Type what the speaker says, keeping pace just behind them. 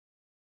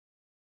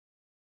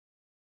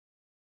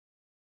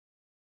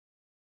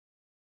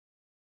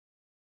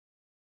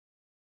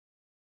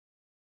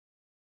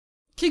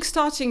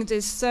kickstarting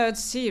this third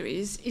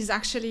series is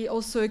actually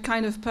also a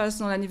kind of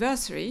personal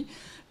anniversary,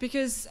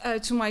 because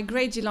to my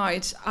great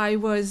delight, I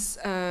was,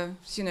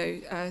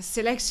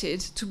 selected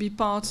to be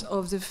part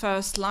of the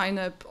first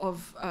lineup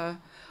of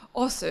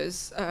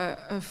authors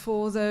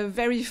for the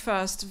very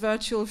first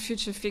virtual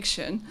future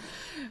fiction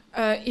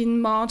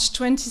in March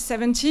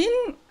 2017.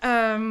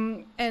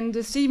 And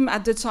the theme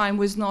at the time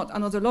was not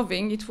Another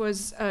Loving, it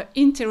was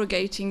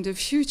interrogating the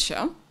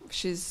future,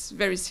 which is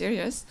very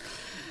serious.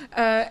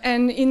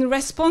 And in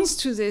response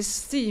to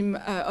this theme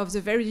of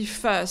the very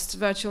first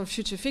virtual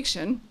future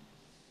fiction,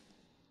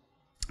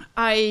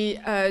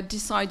 I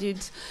decided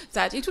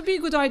that it would be a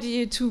good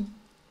idea to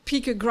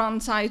pick a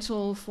grand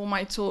title for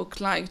my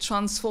talk, like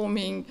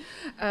Transforming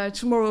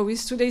Tomorrow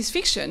with Today's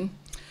Fiction.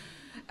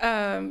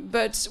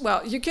 But,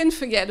 well, you can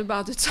forget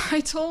about the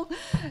title.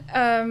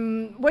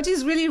 What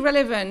is really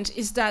relevant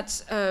is that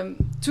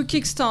to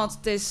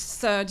kickstart this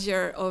third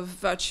year of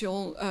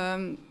virtual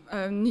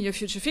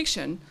near-future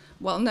fiction,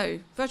 well, no,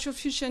 virtual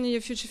future,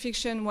 near-future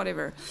fiction,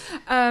 whatever.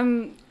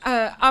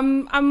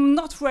 I'm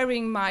not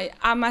wearing my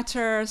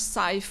amateur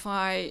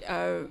sci-fi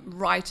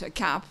writer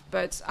cap,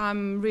 but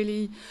I'm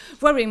really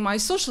wearing my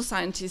social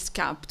scientist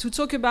cap to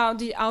talk about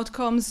the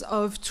outcomes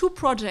of two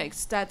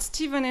projects that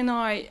Stephen and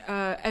I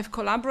have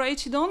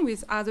collaborated on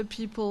with other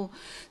people,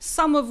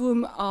 some of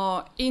whom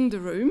are in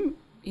the room,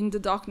 in the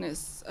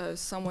darkness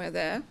somewhere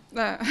there.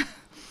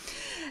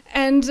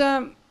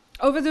 And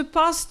over the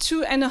past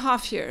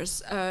 2.5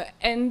 years,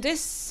 and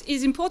this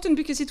is important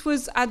because it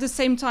was at the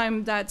same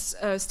time that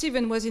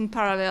Stephen was in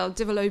parallel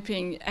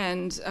developing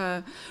and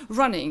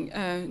running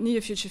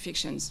near-future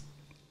fictions.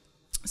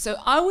 So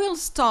I will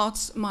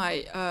start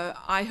my,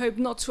 I hope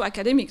not too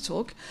academic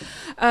talk,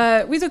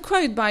 with a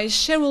quote by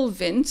Cheryl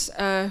Vint,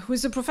 who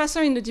is a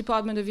professor in the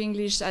Department of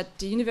English at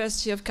the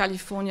University of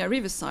California,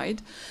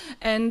 Riverside.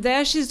 And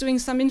there she's doing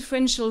some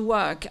influential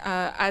work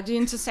at the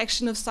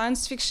intersection of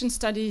science fiction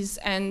studies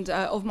and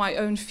of my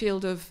own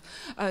field of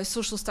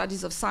social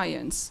studies of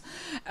science.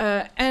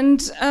 In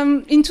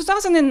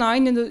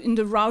 2009, in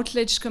the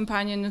Routledge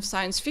Companion of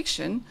Science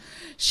Fiction,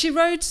 she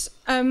wrote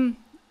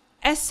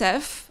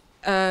SF,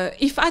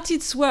 if at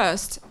its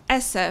worst,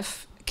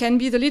 SF can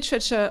be the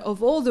literature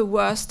of all the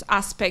worst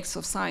aspects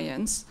of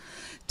science: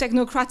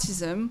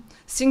 technocratism,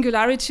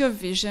 singularity of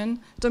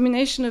vision,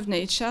 domination of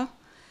nature,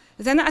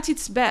 then at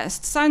its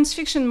best, science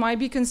fiction might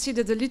be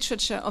considered the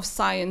literature of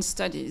science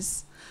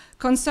studies,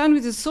 concerned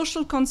with the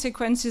social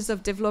consequences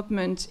of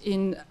development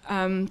in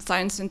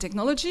science and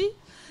technology,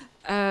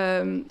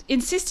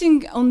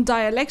 insisting on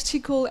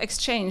dialectical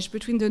exchange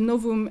between the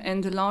novum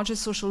and the larger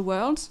social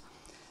world,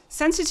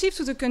 sensitive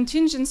to the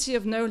contingency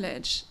of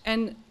knowledge,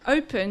 and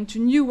open to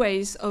new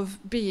ways of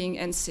being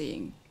and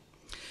seeing.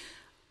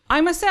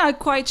 I must say I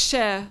quite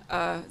share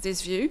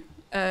this view,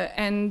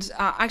 and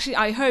actually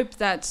I hope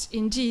that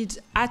indeed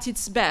at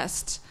its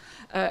best,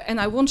 and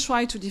I won't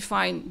try to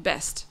define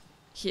best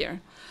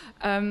here,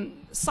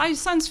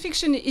 science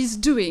fiction is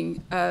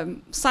doing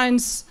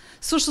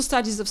social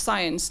studies of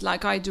science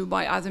like I do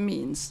by other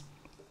means.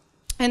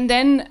 And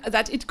then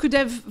that it could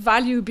have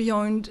value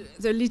beyond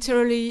the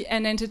literary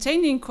and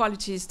entertaining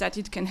qualities that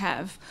it can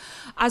have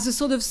as a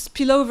sort of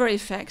spillover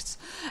effect,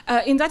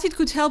 in that it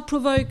could help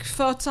provoke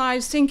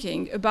fertile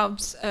thinking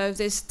about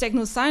this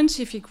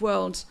techno-scientific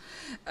world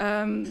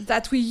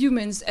that we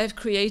humans have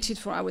created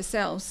for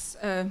ourselves,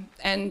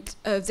 and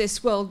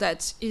this world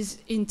that is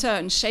in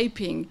turn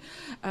shaping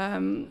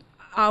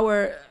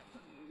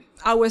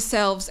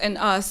ourselves and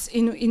us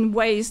in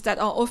ways that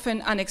are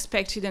often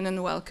unexpected and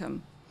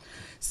unwelcome.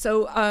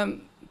 So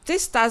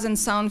this doesn't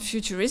sound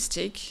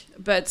futuristic,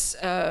 but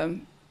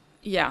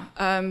yeah,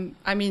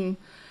 I mean,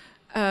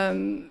 I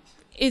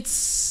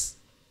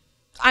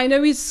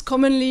know it's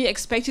commonly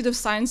expected of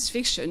science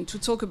fiction to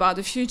talk about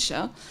the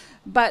future,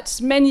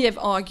 but many have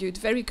argued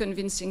very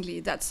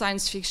convincingly that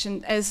science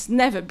fiction has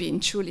never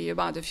been truly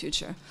about the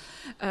future.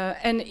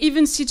 And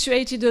even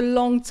situated a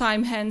long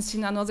time hence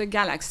in another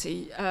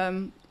galaxy,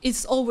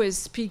 it always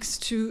speaks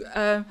to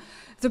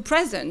the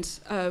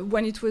present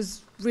when it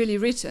was really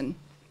written.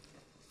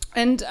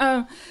 And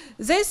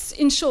this,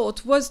 in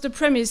short, was the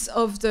premise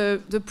of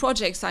the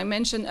projects I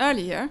mentioned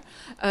earlier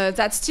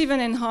that Stephen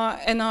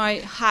and I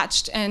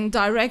hatched and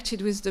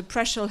directed with the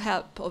precious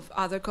help of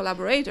other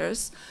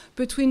collaborators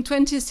between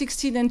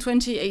 2016 and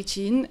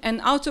 2018, and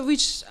out of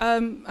which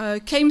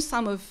came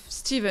some of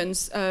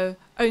Stephen's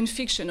own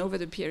fiction over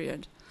the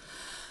period.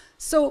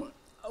 So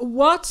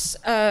what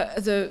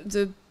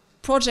the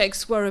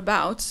projects were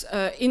about,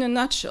 in a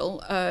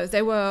nutshell,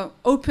 they were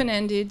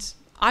open-ended,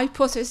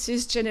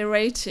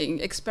 hypothesis-generating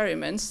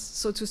experiments,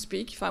 so to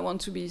speak, if I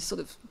want to be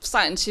sort of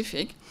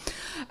scientific,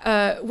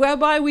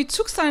 whereby we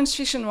took science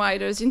fiction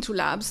writers into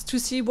labs to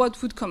see what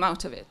would come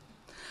out of it.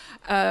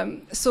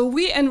 So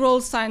we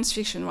enrolled science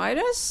fiction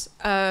writers,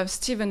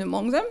 Stephen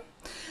among them,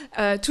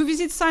 to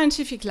visit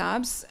scientific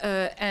labs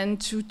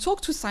and to talk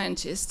to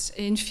scientists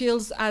in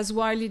fields as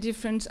widely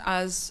different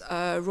as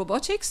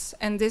robotics,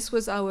 and this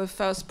was our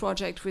first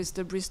project with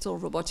the Bristol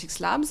Robotics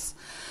Labs.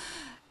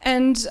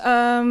 and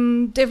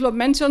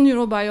developmental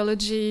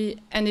neurobiology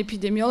and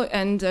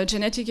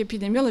genetic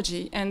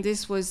epidemiology. And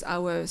this was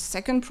our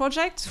second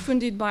project,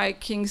 funded by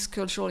King's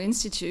Cultural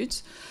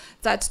Institute,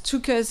 that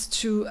took us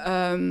to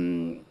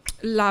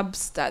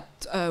labs that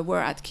were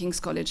at King's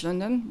College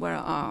London, where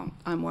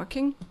I'm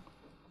working.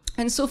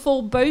 And so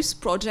for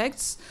both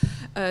projects,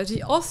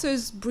 the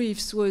authors'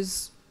 briefs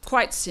was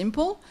quite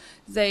simple.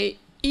 They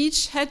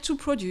each had to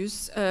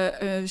produce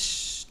a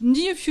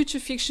near-future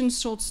fiction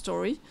short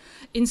story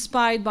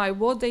inspired by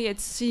what they had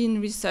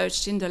seen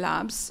researched in the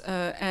labs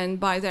and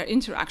by their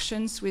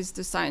interactions with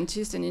the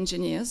scientists and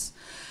engineers.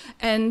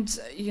 And,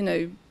 you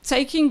know,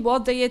 taking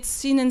what they had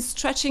seen and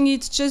stretching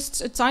it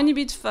just a tiny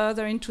bit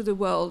further into the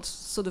world,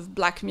 sort of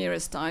Black Mirror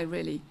style,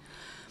 really.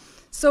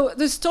 So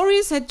the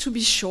stories had to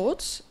be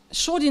short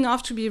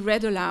enough to be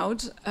read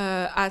aloud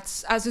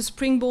as a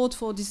springboard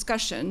for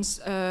discussions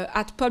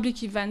at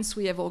public events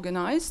we have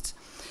organized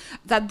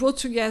that brought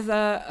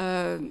together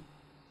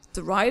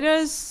the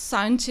writers,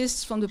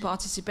 scientists from the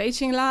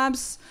participating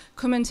labs,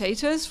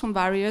 commentators from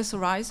various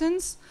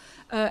horizons,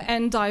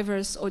 and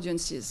diverse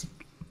audiences.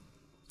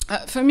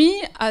 For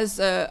me, as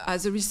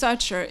a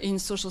researcher in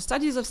social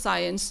studies of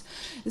science,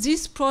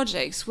 these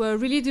projects were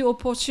really the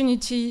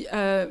opportunity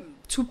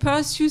to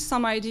pursue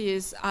some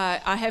ideas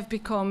I have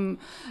become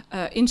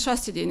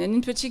interested in, and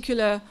in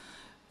particular,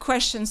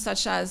 questions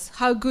such as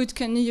how good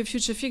can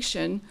near-future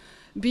fiction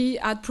be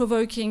at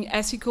provoking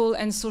ethical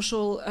and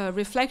social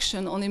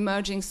reflection on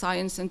emerging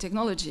science and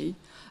technology?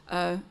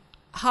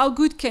 How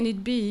good can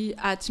it be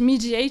at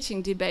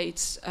mediating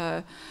debates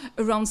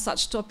around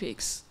such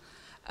topics?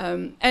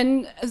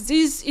 And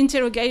these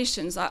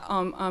interrogations,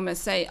 I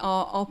must say,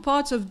 are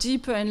part of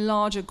deeper and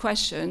larger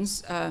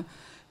questions,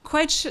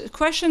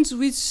 questions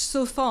which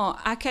so far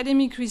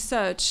academic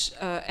research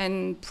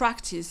and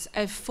practice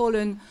have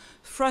fallen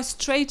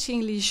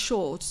frustratingly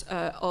short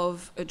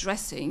of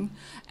addressing.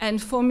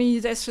 And for me,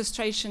 this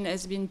frustration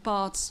has been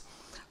part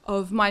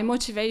of my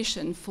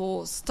motivation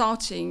for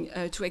starting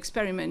to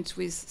experiment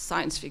with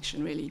science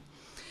fiction, really.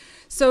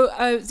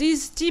 So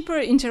these deeper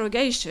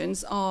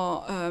interrogations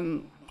are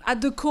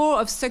at the core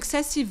of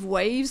successive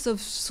waves of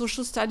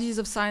social studies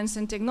of science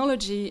and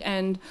technology,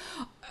 and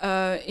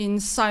in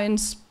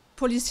science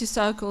policy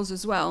circles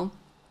as well,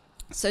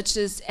 such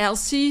as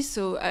ELSI,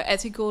 so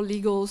ethical,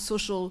 legal,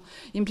 social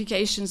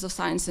implications of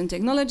science and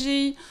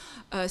technology,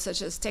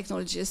 such as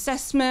technology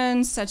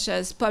assessment, such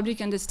as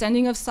public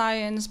understanding of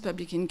science,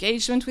 public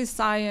engagement with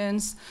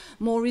science,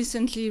 more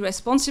recently,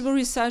 responsible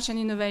research and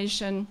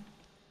innovation.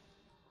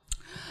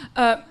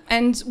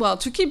 And, well,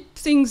 to keep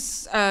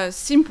things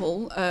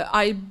simple,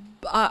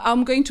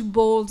 I'm going to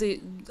boil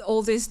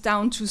all this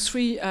down to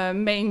three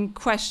main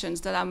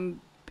questions that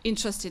I'm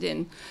interested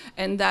in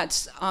and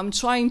that I'm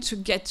trying to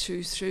get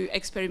to through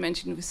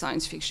experimenting with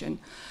science fiction.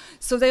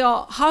 So they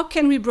are, how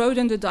can we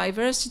broaden the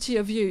diversity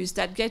of views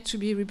that get to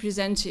be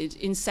represented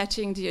in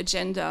setting the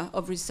agenda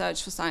of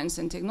research for science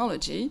and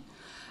technology?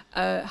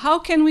 How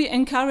can we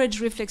encourage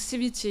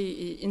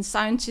reflexivity in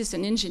scientists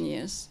and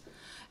engineers?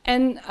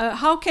 And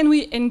how can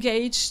we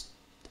engage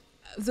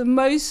the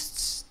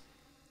most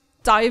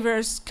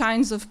diverse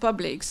kinds of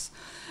publics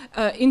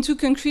into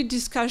concrete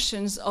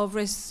discussions of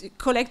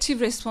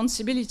collective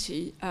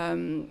responsibility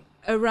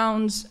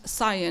around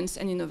science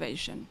and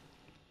innovation?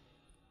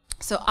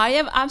 So I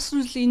have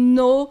absolutely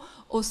no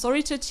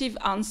authoritative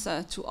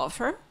answer to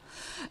offer,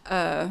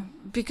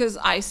 because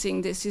I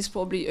think this is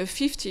probably a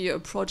 50-year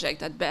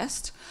project at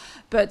best.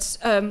 But,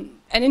 and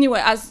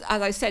anyway, as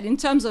I said, in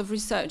terms of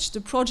research,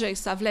 the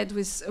projects I've led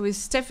with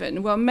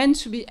Stephen were meant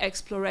to be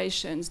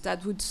explorations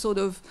that would sort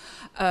of,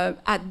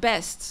 at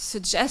best,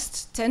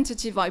 suggest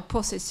tentative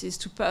hypotheses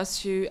to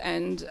pursue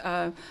and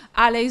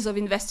alleys of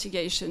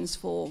investigations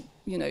for,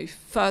 you know,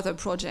 further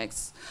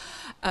projects.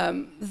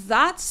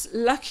 That,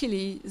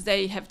 luckily,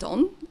 they have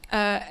done.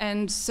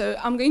 And so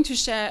I'm going to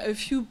share a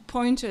few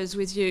pointers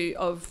with you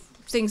of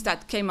things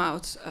that came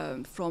out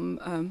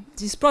from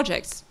these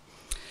projects.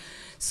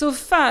 So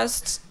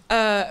first,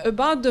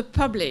 about the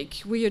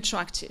public we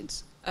attracted.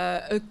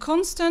 A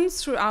constant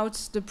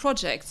throughout the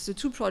projects, the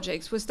two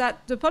projects, was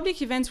that the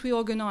public events we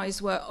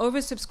organized were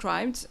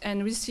oversubscribed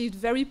and received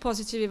very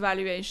positive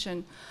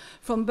evaluation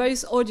from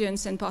both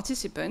audience and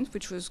participant,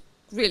 which was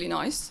really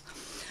nice.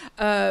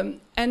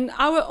 And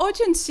our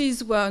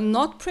audiences were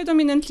not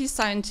predominantly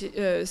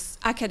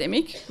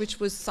academic, which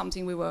was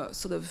something we were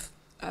sort of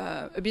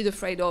a bit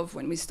afraid of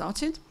when we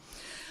started.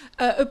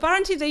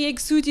 Apparently, they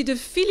exuded a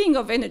feeling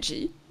of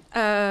energy.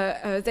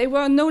 They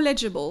were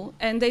knowledgeable,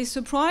 and they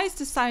surprised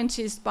the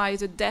scientists by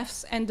the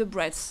depth and the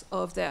breadth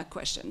of their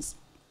questions.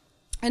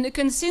 And a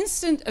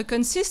consistent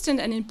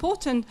and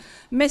important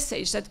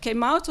message that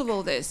came out of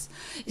all this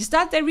is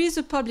that there is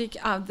a public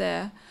out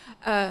there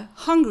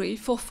hungry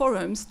for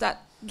forums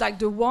that, like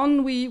the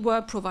one we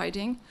were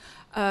providing,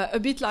 a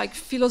bit like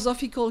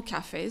philosophical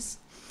cafes,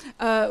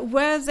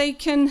 where they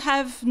can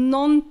have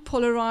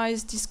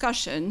non-polarized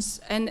discussions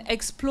and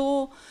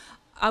explore,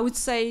 I would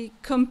say,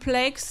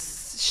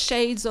 complex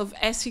shades of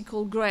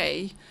ethical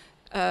gray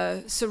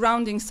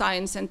surrounding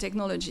science and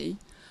technology,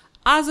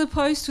 as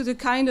opposed to the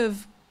kind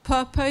of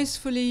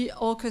purposefully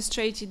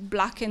orchestrated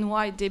black and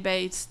white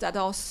debates that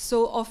are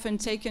so often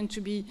taken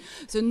to be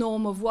the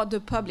norm of what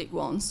the public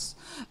wants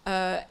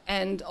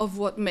and of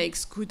what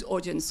makes good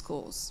audience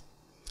scores.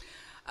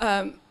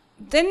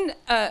 Then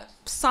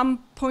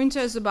some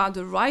pointers about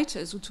the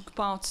writers who took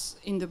part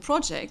in the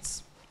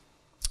projects.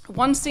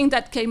 One thing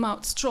that came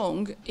out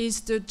strong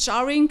is the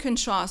jarring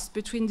contrast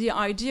between the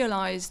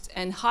idealized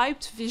and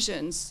hyped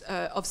visions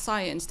of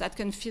science that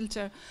can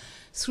filter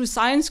through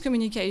science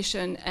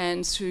communication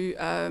and through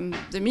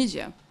the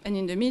media and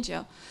in the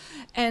media.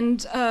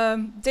 And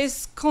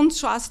this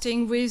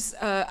contrasting with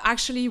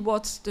actually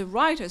what the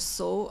writers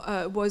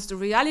saw was the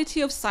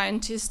reality of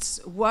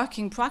scientists'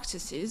 working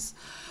practices,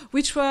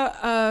 which were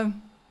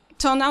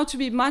turned out to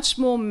be much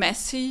more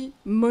messy,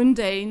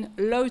 mundane,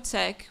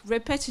 low-tech,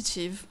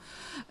 repetitive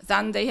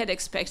than they had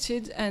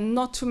expected, and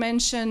not to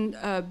mention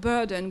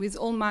burdened with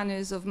all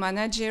manners of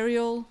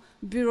managerial,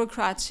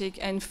 bureaucratic,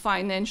 and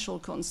financial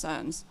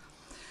concerns.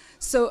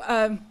 So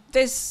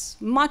this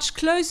much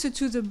closer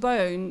to the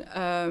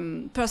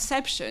bone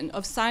perception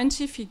of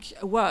scientific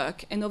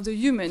work and of the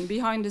human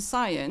behind the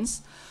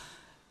science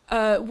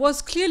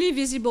was clearly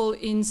visible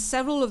in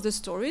several of the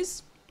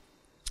stories,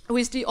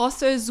 with the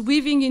authors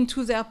weaving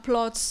into their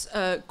plots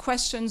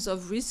questions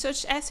of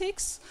research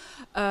ethics,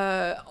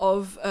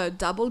 of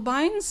double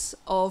binds,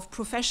 of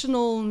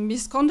professional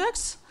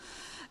misconduct.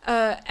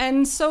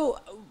 And so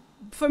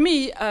for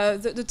me,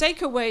 the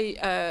takeaway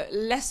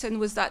lesson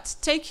was that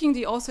taking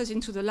the authors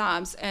into the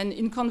labs and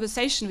in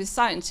conversation with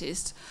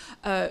scientists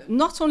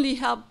not only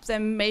helped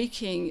them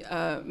make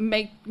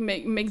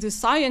the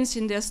science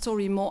in their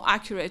story more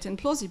accurate and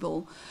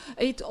plausible,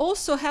 it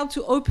also helped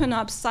to open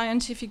up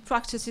scientific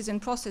practices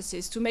and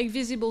processes to make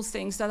visible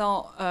things that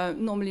are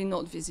normally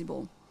not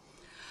visible.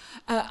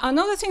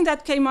 Another thing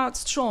that came out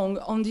strong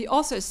on the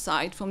author's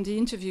side from the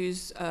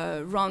interviews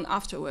run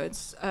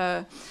afterwards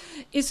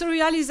is a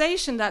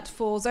realization that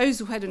for those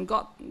who hadn't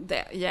got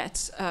there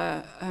yet,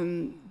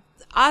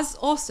 as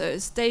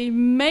authors, they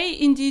may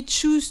indeed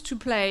choose to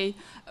play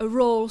a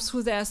role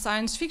through their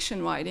science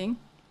fiction writing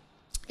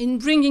in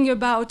bringing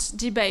about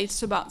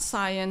debates about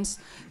science,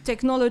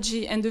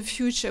 technology, and the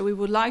future we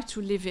would like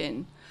to live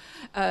in.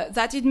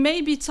 That it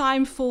may be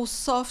time for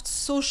soft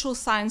social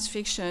science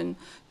fiction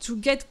to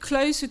get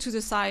closer to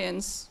the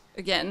science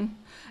again,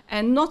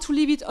 and not to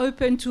leave it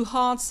open to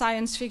hard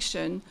science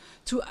fiction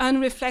to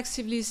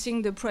unreflexively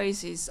sing the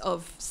praises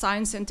of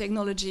science and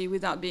technology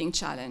without being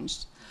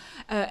challenged.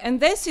 And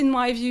this, in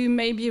my view,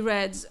 may be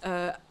read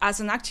as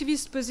an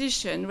activist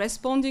position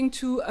responding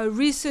to a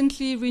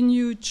recently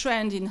renewed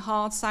trend in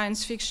hard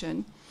science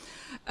fiction,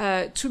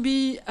 to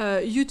be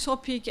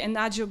utopic and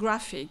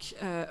hagiographic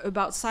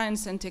about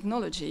science and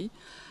technology.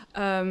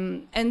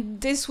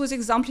 And this was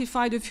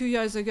exemplified a few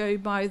years ago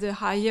by the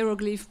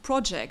Hieroglyph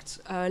project,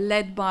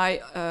 led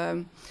by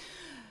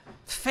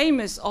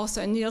famous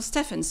author Neil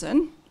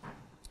Stephenson,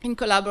 in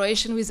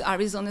collaboration with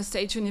Arizona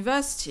State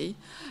University,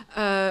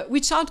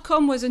 which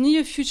outcome was a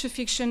near-future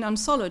fiction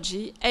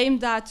anthology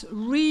aimed at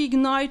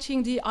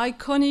reigniting the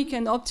iconic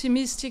and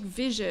optimistic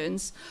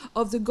visions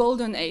of the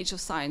golden age of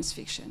science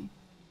fiction.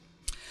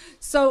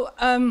 So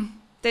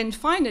then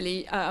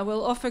finally, I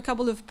will offer a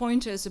couple of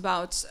pointers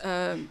about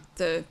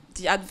the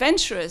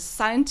adventurous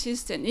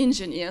scientists and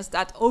engineers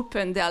that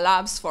opened their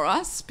labs for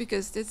us,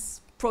 because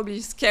it's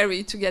probably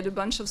scary to get a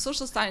bunch of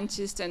social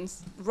scientists and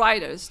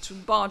writers to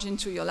barge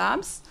into your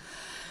labs.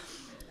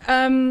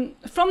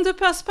 From the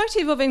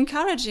perspective of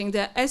encouraging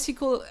their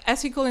ethical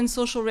and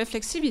social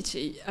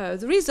reflexivity,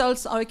 the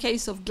results are a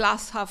case of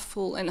glass half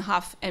full and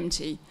half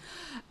empty.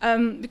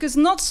 Because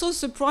not so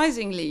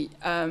surprisingly,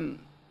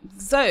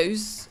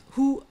 those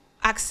who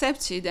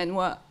accepted and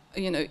were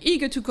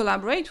eager to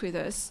collaborate with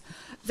us,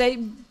 they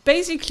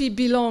basically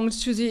belonged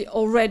to the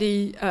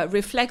already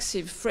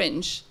reflexive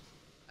fringe.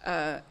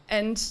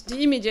 And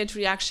the immediate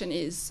reaction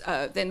is,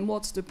 then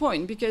what's the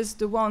point? Because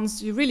the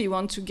ones you really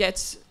want to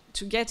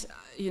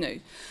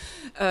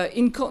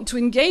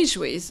engage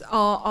with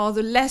are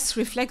the less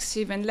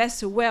reflexive and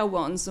less aware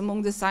ones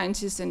among the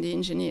scientists and the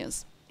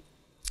engineers.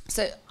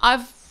 So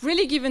I've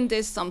really given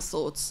this some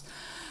thoughts.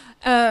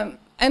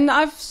 And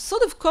I've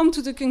sort of come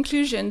to the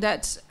conclusion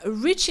that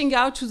reaching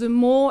out to the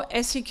more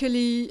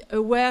ethically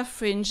aware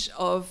fringe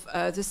of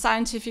the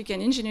scientific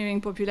and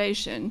engineering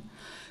population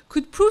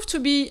could prove to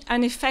be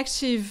an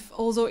effective,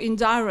 although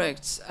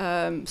indirect,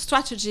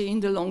 strategy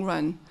in the long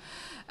run.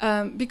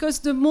 Because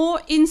the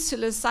more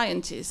insular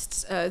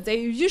scientists, they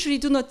usually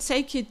do not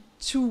take it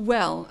too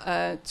well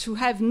to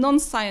have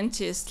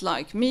non-scientists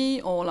like me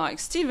or like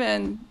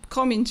Stephen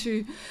come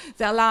into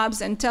their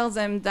labs and tell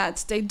them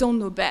that they don't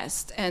know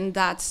best and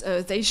that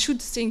they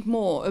should think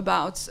more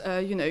about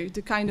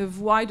the kind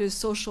of wider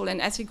social and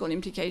ethical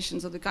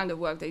implications of the kind of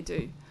work they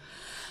do.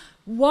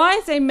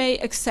 Why they may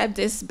accept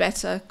this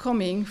better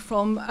coming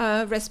from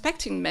a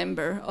respecting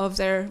member of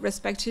their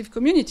respective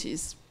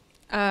communities.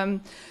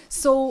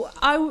 So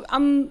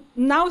I'm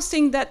now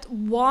saying that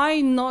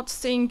why not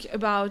think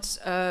about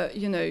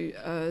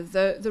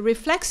the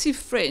reflexive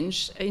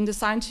fringe in the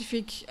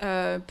scientific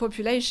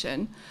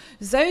population,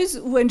 those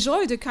who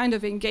enjoy the kind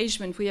of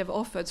engagement we have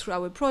offered through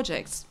our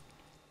projects,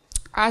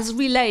 as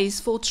relays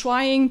for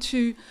trying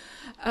to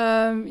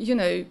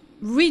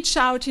reach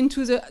out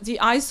into the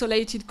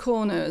isolated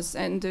corners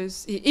and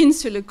the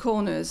insular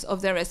corners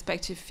of their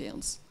respective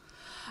fields.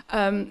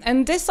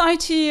 And this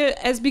idea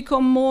has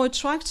become more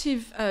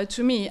attractive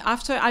to me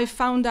after I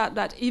found out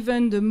that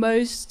even the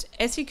most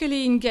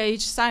ethically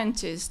engaged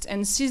scientists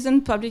and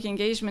seasoned public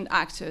engagement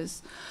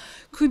actors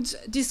could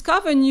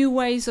discover new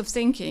ways of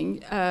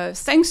thinking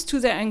thanks to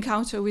their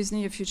encounter with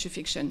near-future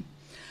fiction.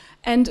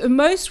 And a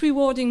most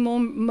rewarding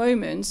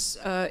moment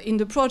in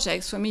the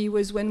projects for me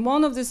was when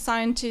one of the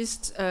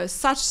scientists,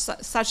 such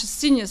a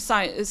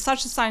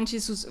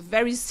scientist who's a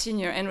very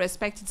senior and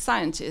respected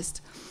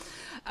scientist,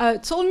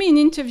 told me in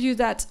an interview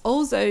that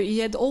although he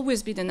had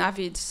always been an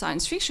avid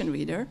science fiction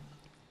reader,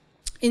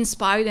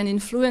 inspired and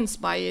influenced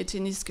by it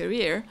in his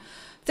career,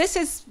 this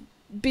has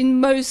been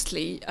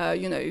mostly,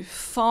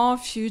 far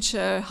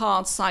future,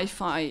 hard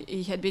sci-fi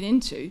he had been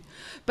into.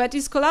 But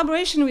his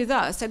collaboration with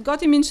us had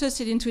got him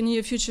interested into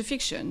near future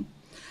fiction,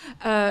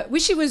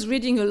 which he was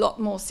reading a lot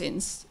more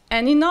since.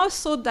 And he now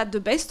thought that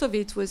the best of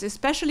it was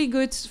especially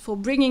good for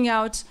bringing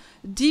out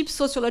deep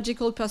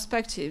sociological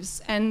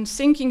perspectives and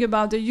thinking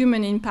about the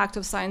human impact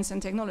of science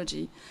and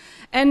technology.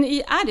 And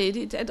he added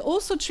it had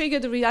also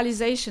triggered the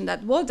realization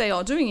that what they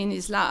are doing in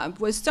his lab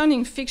was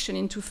turning fiction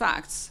into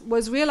facts,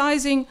 was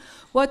realizing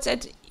what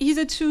had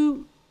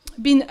hitherto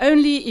been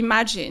only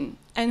imagined.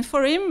 And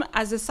for him,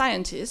 as a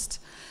scientist,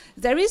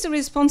 there is a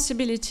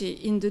responsibility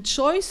in the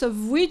choice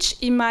of which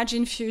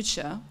imagined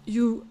future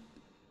you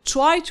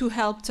try to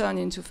help turn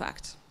into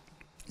fact.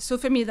 So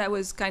for me, that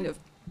was kind of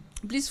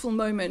blissful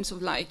moments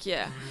of like,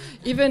 yeah,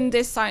 even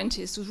this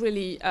scientist who's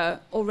really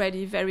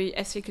already very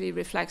ethically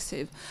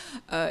reflexive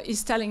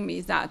is telling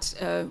me that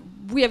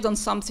we have done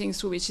something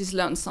through which he's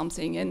learned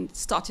something and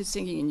started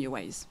thinking in new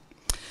ways.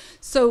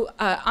 So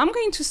I'm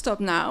going to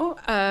stop now.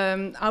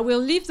 I will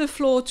leave the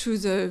floor to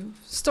the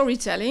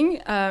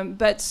storytelling,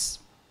 but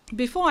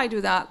before I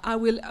do that, I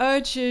will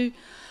urge you,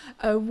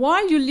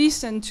 while you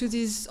listen to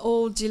these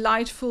all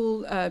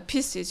delightful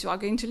pieces you are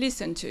going to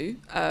listen to,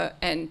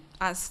 and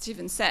as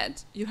Stephen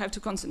said, you have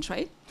to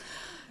concentrate,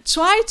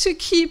 try to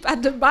keep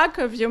at the back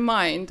of your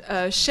mind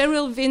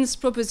Cheryl Vinn's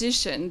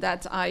proposition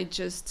that I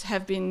just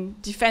have been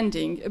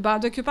defending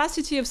about the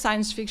capacity of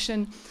science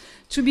fiction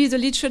to be the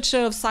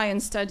literature of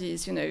science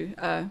studies,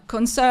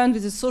 concerned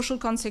with the social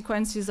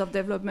consequences of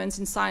developments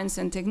in science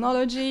and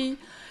technology,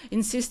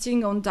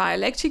 insisting on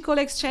dialectical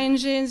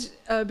exchanges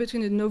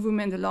between the novum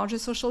and the larger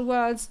social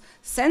worlds,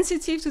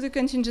 sensitive to the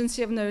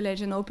contingency of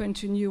knowledge and open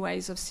to new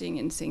ways of seeing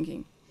and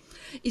thinking.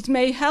 It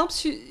may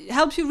help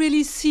you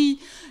really see,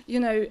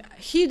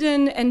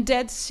 hidden and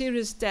dead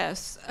serious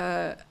deaths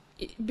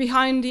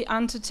behind the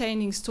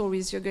entertaining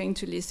stories you're going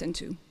to listen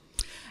to.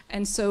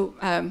 And so,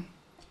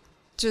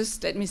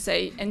 just let me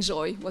say,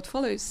 enjoy what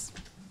follows.